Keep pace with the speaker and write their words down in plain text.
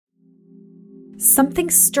Something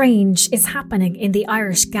strange is happening in the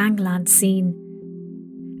Irish gangland scene.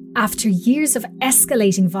 After years of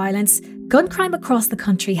escalating violence, gun crime across the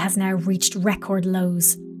country has now reached record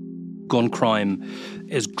lows. Gun crime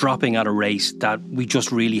is dropping at a rate that we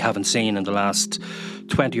just really haven't seen in the last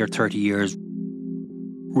 20 or 30 years.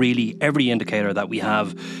 Really, every indicator that we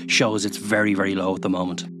have shows it's very, very low at the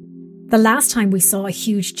moment. The last time we saw a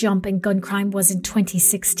huge jump in gun crime was in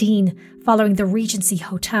 2016, following the Regency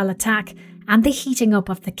Hotel attack and the heating up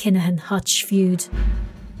of the Kinahan-Hutch feud.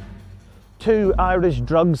 Two Irish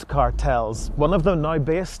drugs cartels, one of them now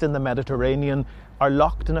based in the Mediterranean, are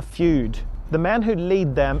locked in a feud. The men who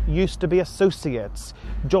lead them used to be associates,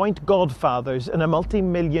 joint godfathers in a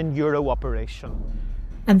multi-million euro operation.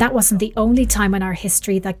 And that wasn't the only time in our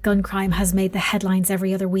history that gun crime has made the headlines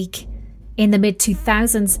every other week. In the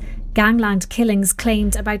mid-2000s, gangland killings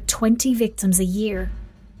claimed about 20 victims a year.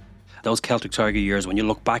 Those Celtic Tiger years, when you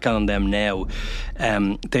look back on them now,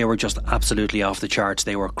 they were just absolutely off the charts.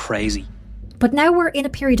 They were crazy. But now we're in a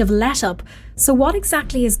period of let-up, so what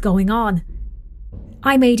exactly is going on?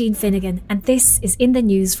 I'm Aideen Finnegan, and this is In the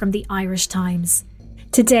News from the Irish Times.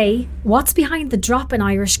 Today, what's behind the drop in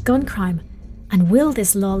Irish gun crime? And will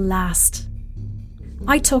this lull last?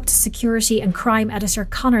 I talked to security and crime editor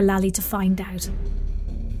Conor Lally to find out.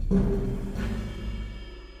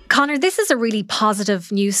 Conor, this is a really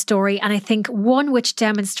positive news story, and I think one which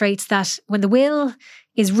demonstrates that when the will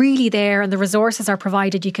is really there and the resources are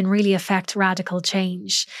provided, you can really affect radical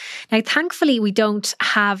change. Now, thankfully, we don't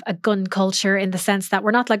have a gun culture in the sense that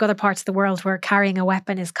we're not like other parts of the world where carrying a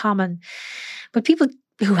weapon is common. But people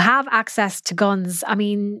who have access to guns, I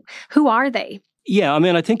mean, who are they? Yeah, I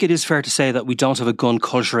mean, I think it is fair to say that we don't have a gun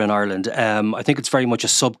culture in Ireland. I think it's very much a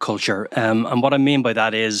subculture. And what I mean by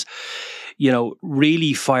that is, you know,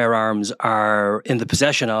 really firearms are in the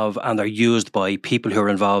possession of and they're used by people who are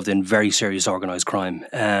involved in very serious organised crime.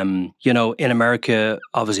 You know, in America,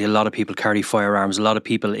 obviously a lot of people carry firearms. A lot of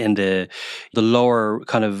people in the lower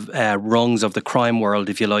kind of rungs of the crime world,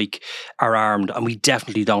 if you like, are armed. And we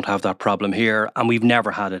definitely don't have that problem here. And we've never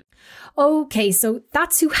had it. Okay, so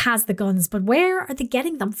that's who has the guns, but where are they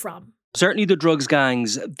getting them from? Certainly the drugs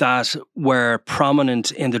gangs that were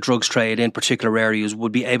prominent in the drugs trade in particular areas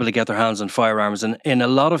would be able to get their hands on firearms. And in a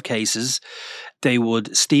lot of cases, they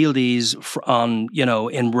would steal these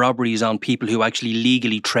in robberies on people who actually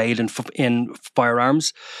legally trade in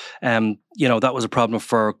firearms. That was a problem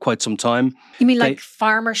for quite some time. You mean like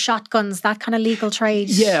farmer shotguns, that kind of legal trade?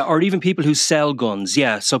 Yeah, or even people who sell guns.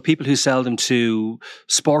 Yeah, so people who sell them to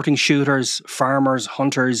sporting shooters, farmers,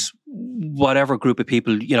 hunters, whatever group of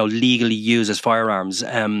people, legally use as firearms.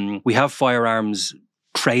 We have firearms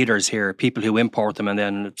traders here, people who import them and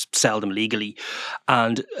then sell them legally.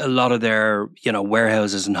 And a lot of their,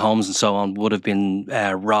 warehouses and homes and so on would have been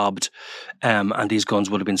robbed, and these guns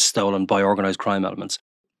would have been stolen by organised crime elements.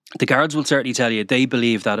 The guards will certainly tell you they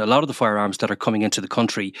believe that a lot of the firearms that are coming into the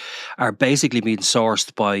country are basically being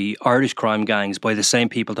sourced by Irish crime gangs, by the same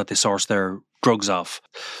people that they source their drugs off.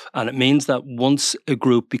 And it means that once a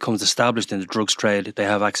group becomes established in the drugs trade, they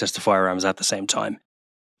have access to firearms at the same time.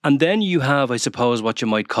 And then you have, I suppose, what you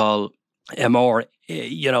might call a more,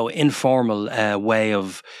 informal way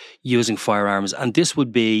of using firearms. And this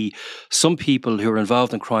would be some people who are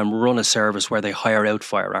involved in crime run a service where they hire out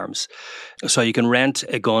firearms. So you can rent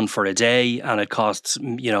a gun for a day and it costs,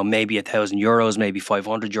 maybe €1,000, maybe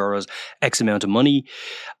 €500, X amount of money.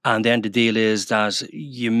 And then the deal is that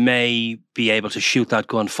you may be able to shoot that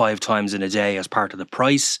gun 5 times in a day as part of the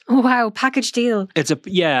price. Oh, wow, package deal.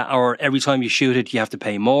 Or every time you shoot it, you have to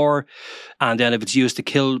pay more. And then if it's used to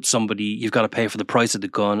kill somebody, you've got to pay for the price of the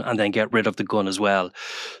gun and then get rid of the gun as well.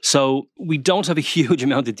 So we don't have a huge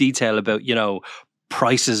amount of detail about,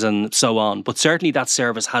 prices and so on. But certainly that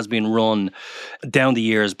service has been run down the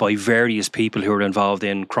years by various people who are involved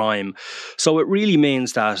in crime. So it really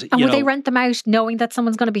means that... And would they rent them out knowing that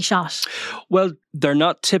someone's going to be shot? Well, they're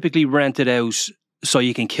not typically rented out so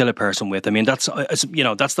you can kill a person with. I mean, that's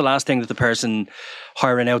the last thing that the person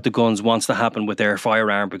hiring out the guns wants to happen with their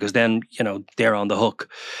firearm, because then, they're on the hook.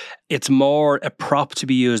 It's more a prop to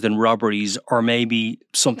be used in robberies, or maybe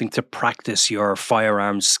something to practice your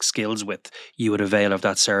firearms skills with. You would avail of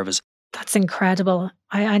that service. That's incredible.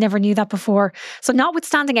 I never knew that before. So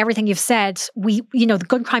notwithstanding everything you've said, the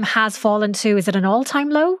gun crime has fallen to, is it an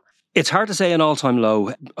all-time low? It's hard to say an all-time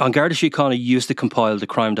low. An Garda Síochána used to compile the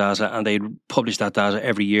crime data and they'd publish that data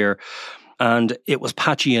every year. And it was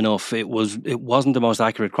patchy enough. It wasn't the most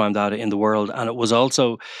accurate crime data in the world. And it was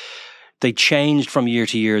also They changed from year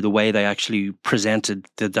to year the way they actually presented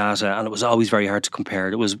the data, and it was always very hard to compare.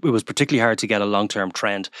 It was particularly hard to get a long-term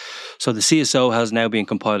trend. So the CSO has now been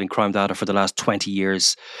compiling crime data for the last 20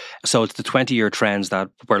 years. So it's the 20-year trends that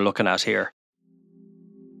we're looking at here.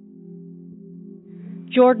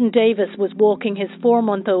 Jordan Davis was walking his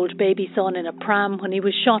 4-month-old baby son in a pram when he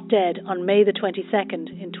was shot dead on May the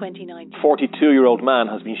 22nd in 2019. 42-year-old man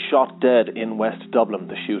has been shot dead in West Dublin.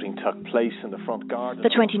 The shooting took place in the front garden. The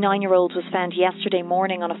 29-year-old was found yesterday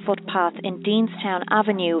morning on a footpath in Deanstown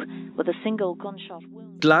Avenue with a single gunshot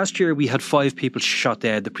wound. Last year we had 5 people shot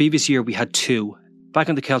dead. The previous year we had 2. Back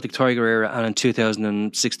in the Celtic Tiger era and in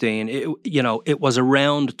 2016, it was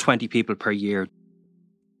around 20 people per year.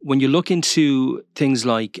 When you look into things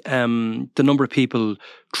like the number of people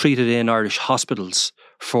treated in Irish hospitals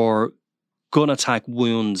for gun attack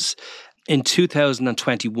wounds, in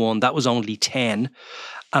 2021, that was only 10,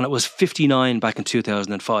 and it was 59 back in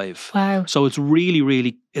 2005. Wow. So it's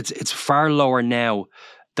really, it's far lower now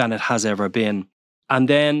than it has ever been. And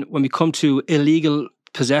then when we come to illegal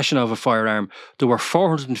possession of a firearm, there were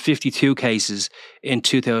 452 cases in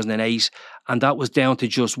 2008, and that was down to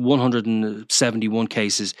just 171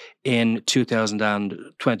 cases in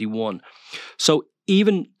 2021. So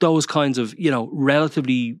even those kinds of,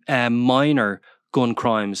 relatively minor gun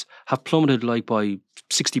crimes have plummeted by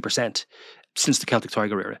 60% since the Celtic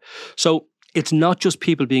Tiger era. So it's not just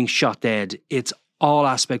people being shot dead, it's all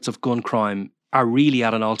aspects of gun crime are really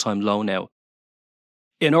at an all-time low now.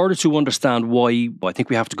 In order to understand why, I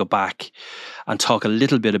think we have to go back and talk a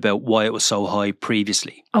little bit about why it was so high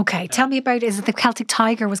previously. Okay, tell me about, is it the Celtic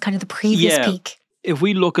Tiger was kind of the previous peak? If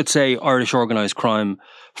we look at, say, Irish organised crime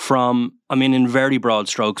from, in very broad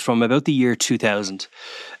strokes, from about the year 2000,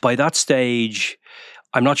 by that stage,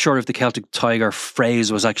 I'm not sure if the Celtic Tiger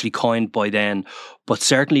phrase was actually coined by then, but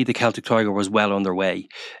certainly the Celtic Tiger was well underway.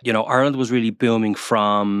 Ireland was really booming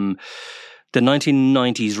from the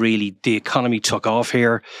 1990s. Really, the economy took off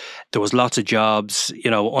here. There was lots of jobs,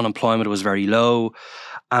 unemployment was very low.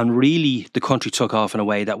 And really, the country took off in a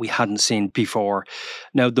way that we hadn't seen before.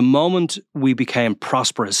 Now, the moment we became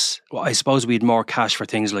prosperous, I suppose we had more cash for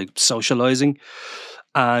things like socialising.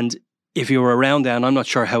 And if you were around then, I'm not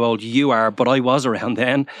sure how old you are, but I was around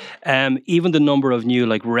then. Even the number of new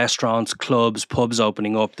restaurants, clubs, pubs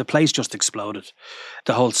opening up, the place just exploded.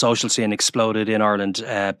 The whole social scene exploded in Ireland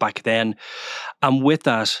back then. And with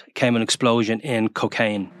that came an explosion in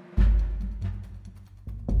cocaine.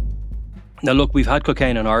 Now, look, we've had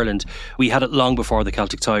cocaine in Ireland. We had it long before the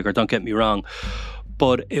Celtic Tiger, don't get me wrong.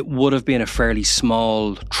 But it would have been a fairly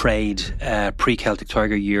small trade pre-Celtic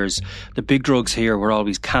Tiger years. The big drugs here were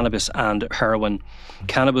always cannabis and heroin.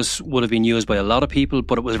 Cannabis would have been used by a lot of people,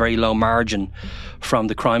 but it was very low margin from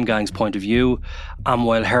the crime gang's point of view. And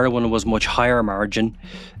while heroin was much higher margin,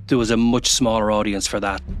 there was a much smaller audience for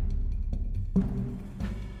that.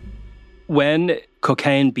 When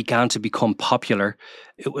cocaine began to become popular,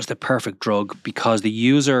 it was the perfect drug because the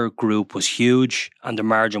user group was huge and the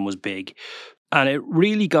margin was big. And it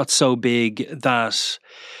really got so big that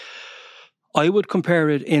I would compare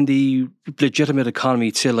it in the legitimate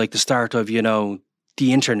economy to the start of, the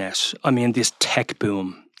internet. This tech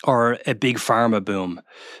boom or a big pharma boom.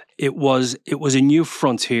 It was a new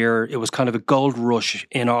frontier. It was kind of a gold rush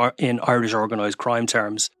in Irish organised crime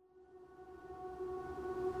terms.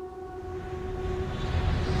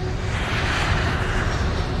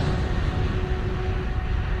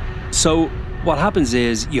 So what happens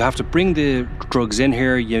is you have to bring the drugs in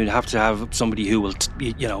here. You have to have somebody who will,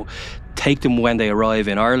 take them when they arrive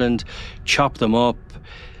in Ireland, chop them up,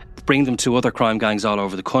 bring them to other crime gangs all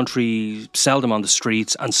over the country, sell them on the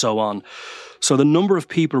streets and so on. So the number of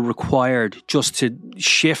people required just to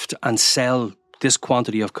shift and sell this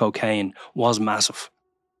quantity of cocaine was massive.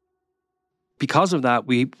 Because of that,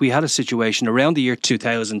 we had a situation around the year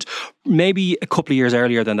 2000, maybe a couple of years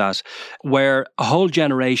earlier than that, where a whole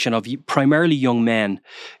generation of primarily young men,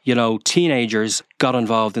 teenagers, got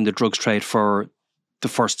involved in the drugs trade for the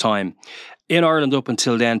first time. In Ireland, up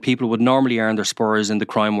until then, people would normally earn their spurs in the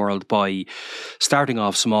crime world by starting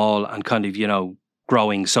off small and kind of,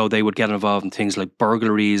 growing. So they would get involved in things like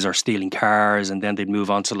burglaries or stealing cars, and then they'd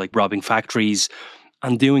move on to robbing factories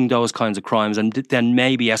and doing those kinds of crimes, and then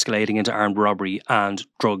maybe escalating into armed robbery and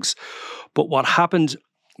drugs. But what happened,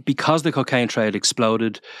 because the cocaine trade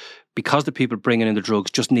exploded, because the people bringing in the drugs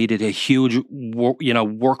just needed a huge,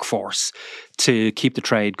 workforce to keep the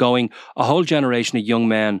trade going, a whole generation of young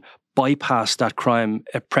men bypassed that crime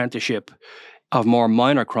apprenticeship of more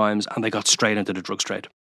minor crimes, and they got straight into the drugs trade.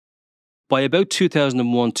 By about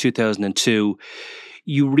 2001, 2002,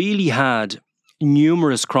 you really had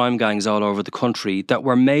numerous crime gangs all over the country that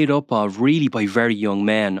were made up of really by very young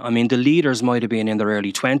men. I mean, the leaders might have been in their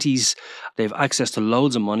early 20s. They've access to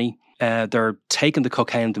loads of money. They're taking the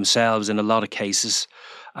cocaine themselves in a lot of cases.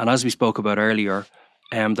 And as we spoke about earlier,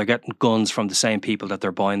 they're getting guns from the same people that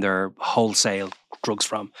they're buying their wholesale drugs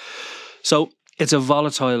from. So it's a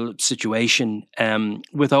volatile situation.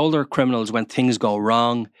 With older criminals, when things go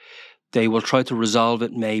wrong, they will try to resolve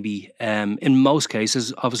it maybe. In most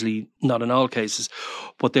cases, obviously not in all cases,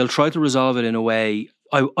 but they'll try to resolve it in a way,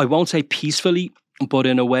 I won't say peacefully, but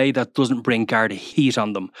in a way that doesn't bring Garda heat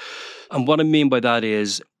on them. And what I mean by that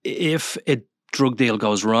is, if a drug deal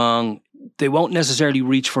goes wrong, they won't necessarily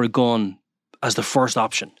reach for a gun as the first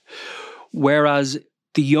option. Whereas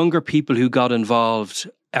the younger people who got involved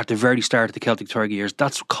at the very start of the Celtic Tiger years,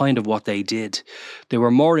 that's kind of what they did. They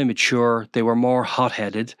were more immature, they were more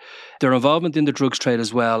hot-headed. Their involvement in the drugs trade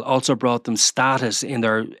as well also brought them status in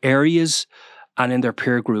their areas and in their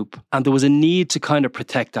peer group. And there was a need to kind of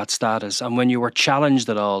protect that status. And when you were challenged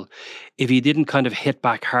at all, if you didn't kind of hit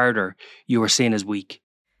back harder, you were seen as weak.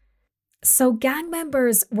 So gang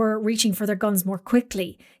members were reaching for their guns more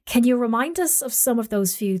quickly. Can you remind us of some of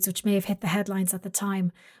those feuds which may have hit the headlines at the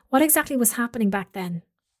time? What exactly was happening back then?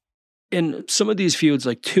 In some of these feuds,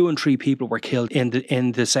 like 2 and 3 people were killed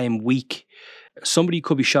in the same week. Somebody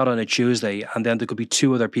could be shot on a Tuesday and then there could be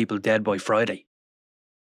 2 other people dead by Friday.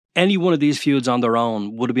 Any one of these feuds on their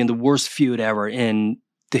own would have been the worst feud ever in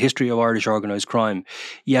the history of Irish organised crime.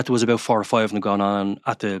 Yet there was about 4 or 5 of them going on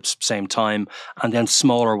at the same time, and then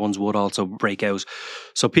smaller ones would also break out.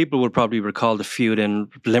 So people will probably recall the feud in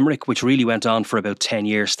Limerick, which really went on for about 10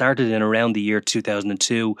 years, started in around the year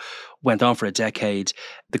 2002, went on for a decade.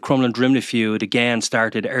 The Crumlin-Drimnagh feud, again,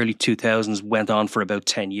 started early 2000s, went on for about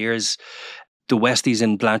 10 years. The Westies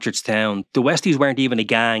in Blanchardstown. The Westies weren't even a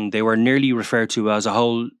gang. They were nearly referred to as a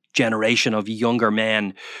whole generation of younger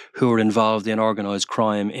men who were involved in organised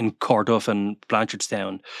crime in Corduff and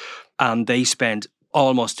Blanchardstown. And they spent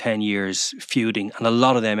almost 10 years feuding, and a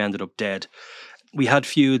lot of them ended up dead. We had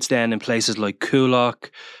feuds then in places like Coolock,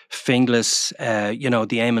 Finglas,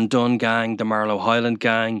 the Eamon Dunn gang, the Marlow Highland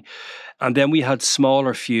gang. And then we had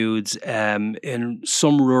smaller feuds in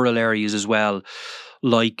some rural areas as well.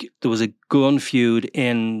 Like there was a gun feud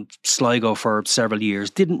in Sligo for several years.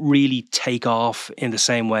 Didn't really take off in the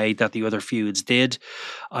same way that the other feuds did.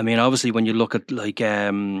 I mean, obviously, when you look at like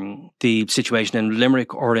the situation in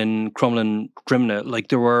Limerick or in Crumlin-Drimnagh, like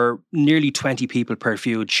there were nearly 20 people per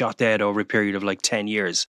feud shot dead over a period of like 10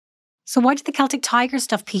 years. So why did the Celtic Tiger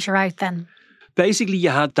stuff peter out then? Basically, you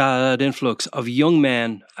had that influx of young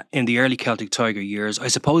men in the early Celtic Tiger years. I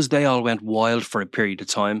suppose they all went wild for a period of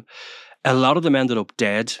time. A lot of them ended up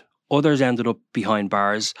dead. Others ended up behind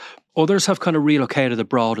bars. Others have kind of relocated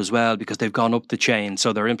abroad as well because they've gone up the chain.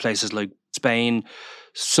 So they're in places like Spain.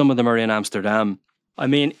 Some of them are in Amsterdam. I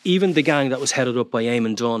mean, even the gang that was headed up by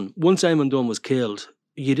Eamon Dunn, once Eamon Dunn was killed,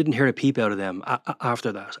 you didn't hear a peep out of them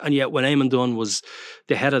after that. And yet when Eamon Dunn was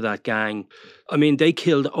the head of that gang, I mean, they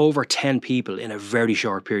killed over 10 people in a very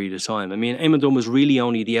short period of time. I mean, Eamon Dunn was really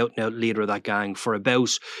only the out-and-out leader of that gang for about,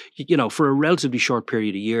 for a relatively short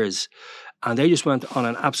period of years. And they just went on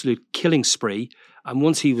an absolute killing spree. And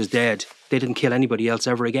once he was dead, they didn't kill anybody else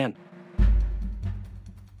ever again.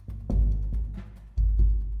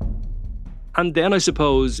 And then I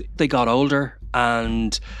suppose they got older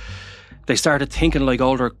and they started thinking like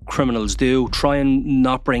older criminals do. Try and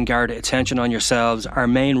not bring Garda attention on yourselves. Our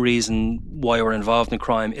main reason why we're involved in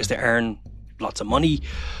crime is to earn lots of money.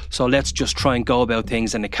 So let's just try and go about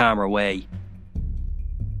things in a calmer way.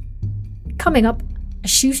 Coming up, a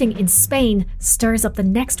shooting in Spain stirs up the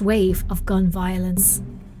next wave of gun violence.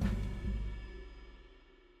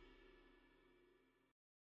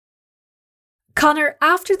 Conor,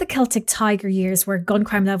 after the Celtic Tiger years where gun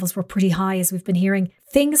crime levels were pretty high, as we've been hearing,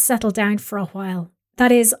 things settled down for a while.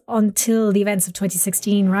 That is, until the events of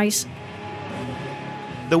 2016, right?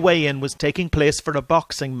 The weigh-in was taking place for a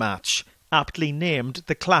boxing match, aptly named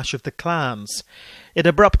the Clash of the Clans. It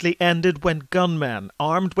abruptly ended when gunmen,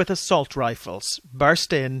 armed with assault rifles,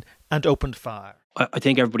 burst in and opened fire. I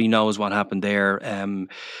think everybody knows what happened there.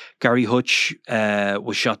 Gary Hutch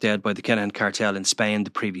was shot dead by the Kinahan cartel in Spain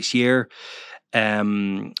the previous year.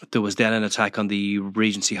 There was then an attack on the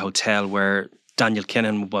Regency Hotel where Daniel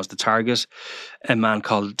Kinahan was the target. A man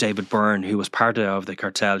called David Byrne, who was part of the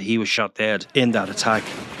cartel, he was shot dead in that attack.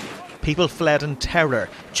 People fled in terror,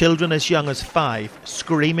 children as young as 5,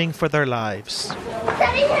 screaming for their lives.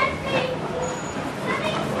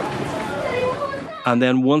 And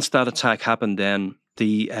then once that attack happened, then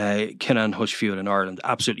the Kinahan Hutch feud in Ireland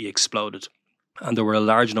absolutely exploded. And there were a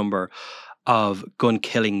large number of gun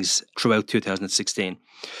killings throughout 2016.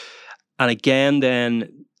 And again,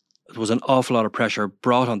 then there was an awful lot of pressure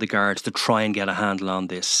brought on the Guards to try and get a handle on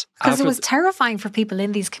this. Because it was terrifying for people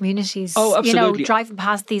in these communities. Oh, absolutely. You know, driving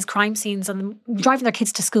past these crime scenes and driving their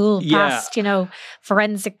kids to school past, you know,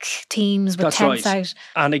 forensic teams with tents out.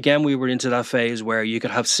 And again, we were into that phase where you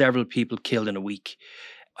could have several people killed in a week.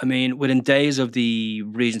 I mean, within days of the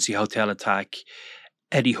Regency Hotel attack,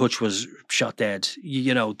 Eddie Hutch was shot dead.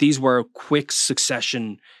 You know, these were quick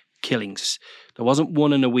succession killings. There wasn't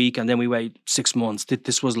one in a week and then we wait 6 months.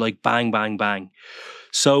 This was like bang, bang, bang.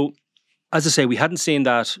 So, as I say, we hadn't seen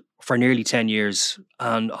that for nearly 10 years.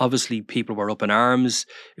 And obviously people were up in arms.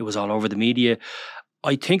 It was all over the media.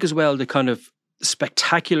 I think as well the kind of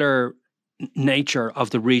spectacular nature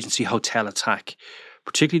of the Regency Hotel attack,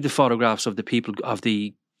 particularly the photographs of the people, of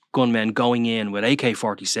the gunmen going in with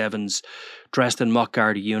AK-47s, dressed in mock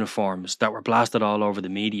Garda uniforms that were blasted all over the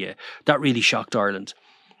media, that really shocked Ireland.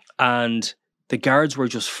 And the Guards were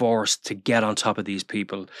just forced to get on top of these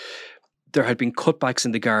people. There had been cutbacks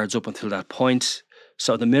in the Guards up until that point.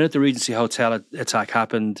 So the minute the Regency Hotel attack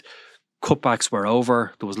happened, cutbacks were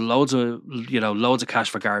over. There was loads of cash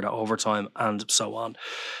for Garda overtime and so on.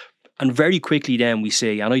 And very quickly then we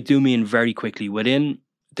see, and I do mean very quickly, within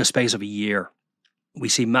the space of a year, we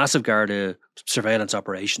see massive Garda surveillance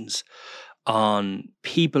operations on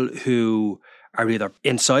people who are either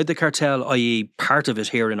inside the cartel, i.e. part of it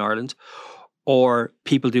here in Ireland, or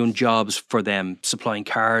people doing jobs for them, supplying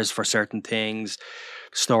cars for certain things,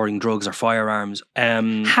 storing drugs or firearms.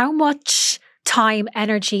 How much time,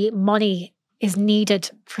 energy, money is needed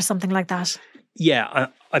for something like that? Yeah,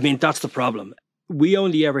 I mean, that's the problem. We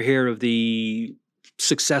only ever hear of the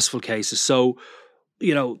successful cases. So,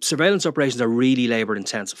 you know, surveillance operations are really labour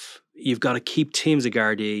intensive. You've got to keep teams of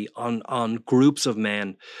Gardaí on groups of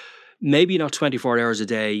men, maybe not 24 hours a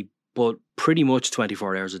day, but pretty much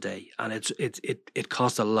 24 hours a day. And it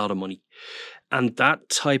costs a lot of money. And that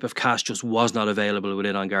type of cash just was not available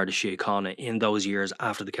within An Garda Síochána in those years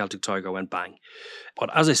after the Celtic Tiger went bang. But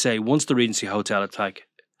as I say, once the Regency Hotel attack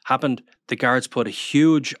happened, the Guards put a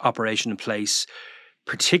huge operation in place,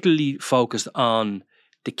 particularly focused on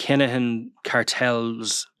the Kinahan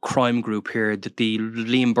cartel's crime group here, the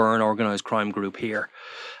Liam Byrne organised crime group here,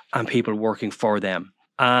 and people working for them.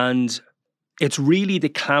 And it's really the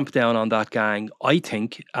clampdown on that gang, I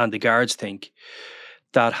think, and the Guards think,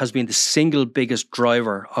 that has been the single biggest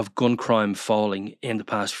driver of gun crime falling in the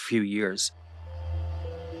past few years.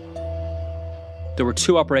 There were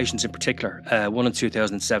two operations in particular, one in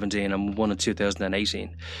 2017 and one in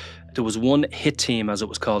 2018. There was one hit team, as it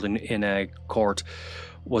was called in court,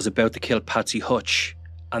 was about to kill Patsy Hutch,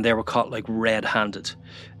 and they were caught like red-handed.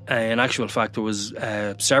 In actual fact, there was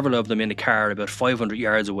several of them in a car about 500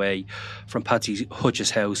 yards away from Patsy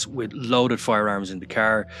Hutch's house with loaded firearms in the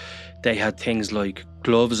car. They had things like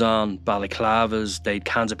gloves on, balaclavas, they had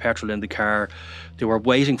cans of petrol in the car. They were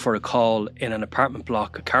waiting for a call in an apartment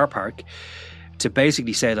block, a car park, to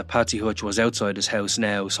basically say that Patsy Hutch was outside his house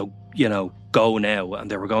now, so, you know, go now. And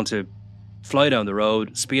they were going to fly down the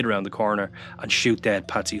road, speed around the corner and shoot dead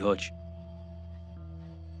Patsy Hutch.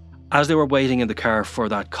 As they were waiting in the car for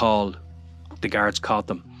that call, the Guards caught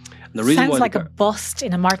them. And the reason Sounds like a bust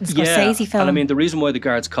in a Martin Scorsese film. And I mean, the reason why the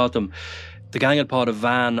Guards caught them, the gang had bought a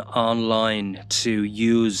van online to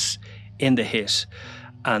use in the hit,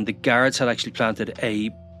 and the Guards had actually planted a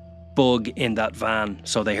bug in that van,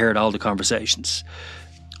 so they heard all the conversations.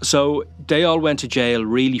 So they all went to jail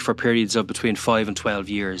really for periods of between 5 and 12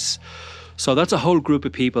 years. So that's a whole group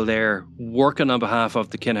of people there working on behalf of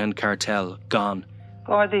the Kinahan cartel gone.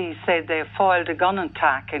 Gardaí said they foiled a gun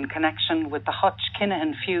attack in connection with the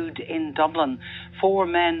Hutch-Kinahan feud in Dublin. 4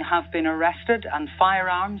 men have been arrested and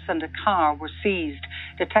firearms and a car were seized.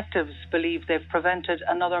 Detectives believe they've prevented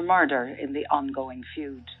another murder in the ongoing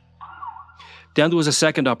feud. Then there was a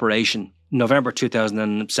second operation, November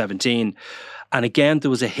 2017. And again, there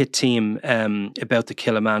was a hit team about to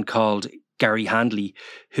kill a man called Gary Handley,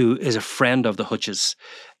 who is a friend of the Hutches.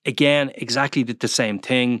 Again, exactly the same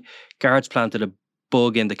thing. Guards planted a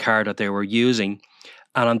bug in the car that they were using.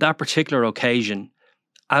 And on that particular occasion,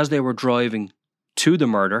 as they were driving to the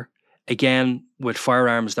murder, again, with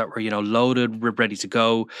firearms that were, loaded, ready to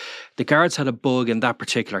go, the Guards had a bug in that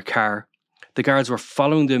particular car. The Guards were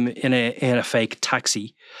following them in a fake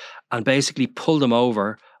taxi and basically pulled them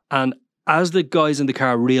over. And as the guys in the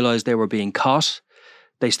car realised they were being caught,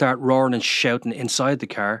 they start roaring and shouting inside the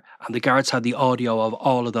car, and the Guards had the audio of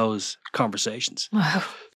all of those conversations. Wow.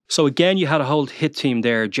 So again, you had a whole hit team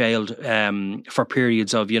there jailed for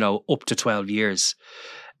periods of, up to 12 years.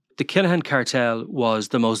 the Kinahan cartel was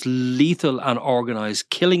the most lethal and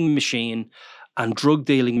organised killing machine and drug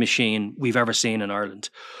dealing machine we've ever seen in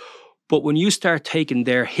Ireland. But when you start taking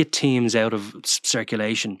their hit teams out of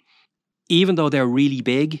circulation, even though they're really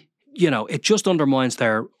big, it just undermines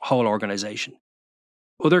their whole organisation.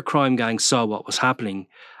 Other crime gangs saw what was happening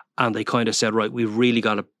and they kind of said, right, we've really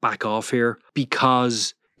got to back off here,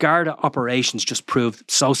 because Garda operations just proved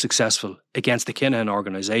so successful against the Kinahan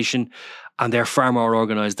organisation, and they're far more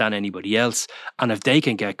organised than anybody else. And if they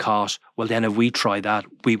can get caught, well, then if we try that,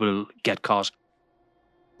 we will get caught.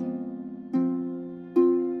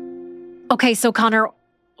 Okay, so Conor,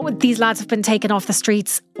 these lads have been taken off the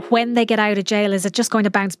streets. When they get out of jail, is it just going to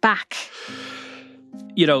bounce back?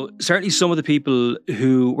 Certainly some of the people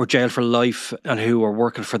who were jailed for life and who were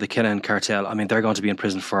working for the Kinahan cartel, I mean, they're going to be in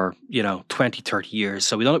prison for, 20, 30 years.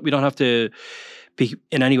 So we don't have to be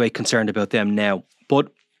in any way concerned about them now.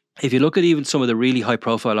 But if you look at even some of the really high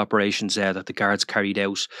profile operations that the guards carried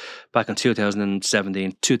out back in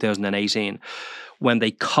 2017, 2018, when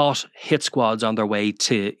they caught hit squads on their way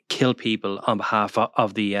to kill people on behalf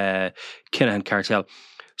of the Kinahan cartel,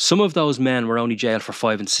 some of those men were only jailed for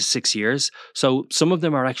 5 and 6 years. So some of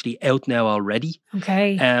them are actually out now already.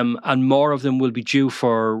 Okay. And more of them will be due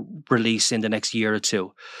for release in the next year or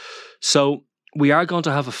two. So we are going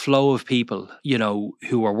to have a flow of people,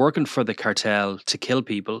 who are working for the cartel to kill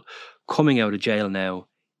people coming out of jail now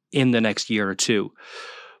in the next year or two.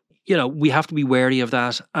 We have to be wary of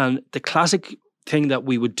that. And the classic thing that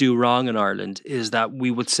we would do wrong in Ireland is that we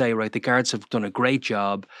would say, right, the guards have done a great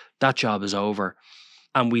job. That job is over.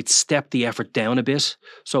 And we'd step the effort down a bit.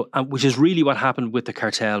 So, which is really what happened with the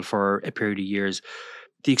cartel for a period of years.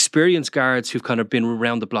 The experienced guards who've kind of been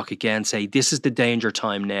around the block again say, this is the danger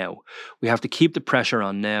time now. We have to keep the pressure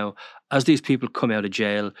on now. As these people come out of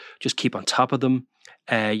jail, just keep on top of them,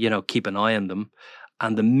 keep an eye on them.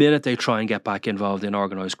 And the minute they try and get back involved in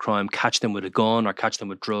organised crime, catch them with a gun or catch them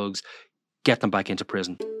with drugs, get them back into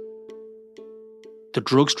prison. The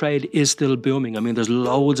drugs trade is still booming. I mean, there's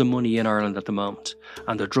loads of money in Ireland at the moment,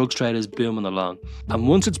 and the drugs trade is booming along. And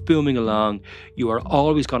once it's booming along, you are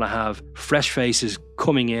always going to have fresh faces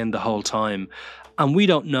coming in the whole time. And we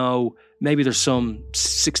don't know, maybe there's some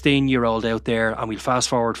 16-year-old out there, and we'll fast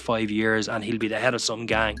forward 5 years and he'll be the head of some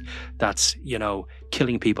gang that's,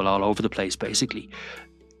 killing people all over the place, basically.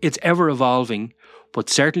 It's ever evolving. But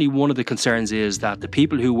certainly one of the concerns is that the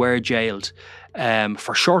people who were jailed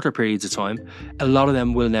for shorter periods of time, a lot of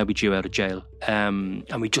them will now be due out of jail. And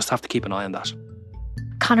we just have to keep an eye on that.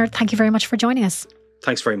 Conor, thank you very much for joining us.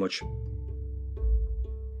 Thanks very much.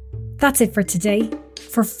 That's it for today.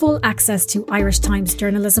 For full access to Irish Times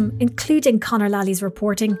journalism, including Conor Lally's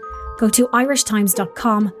reporting, go to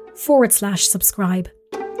irishtimes.com/subscribe.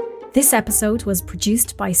 This episode was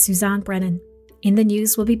produced by Suzanne Brennan. In the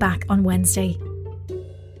News will be back on Wednesday.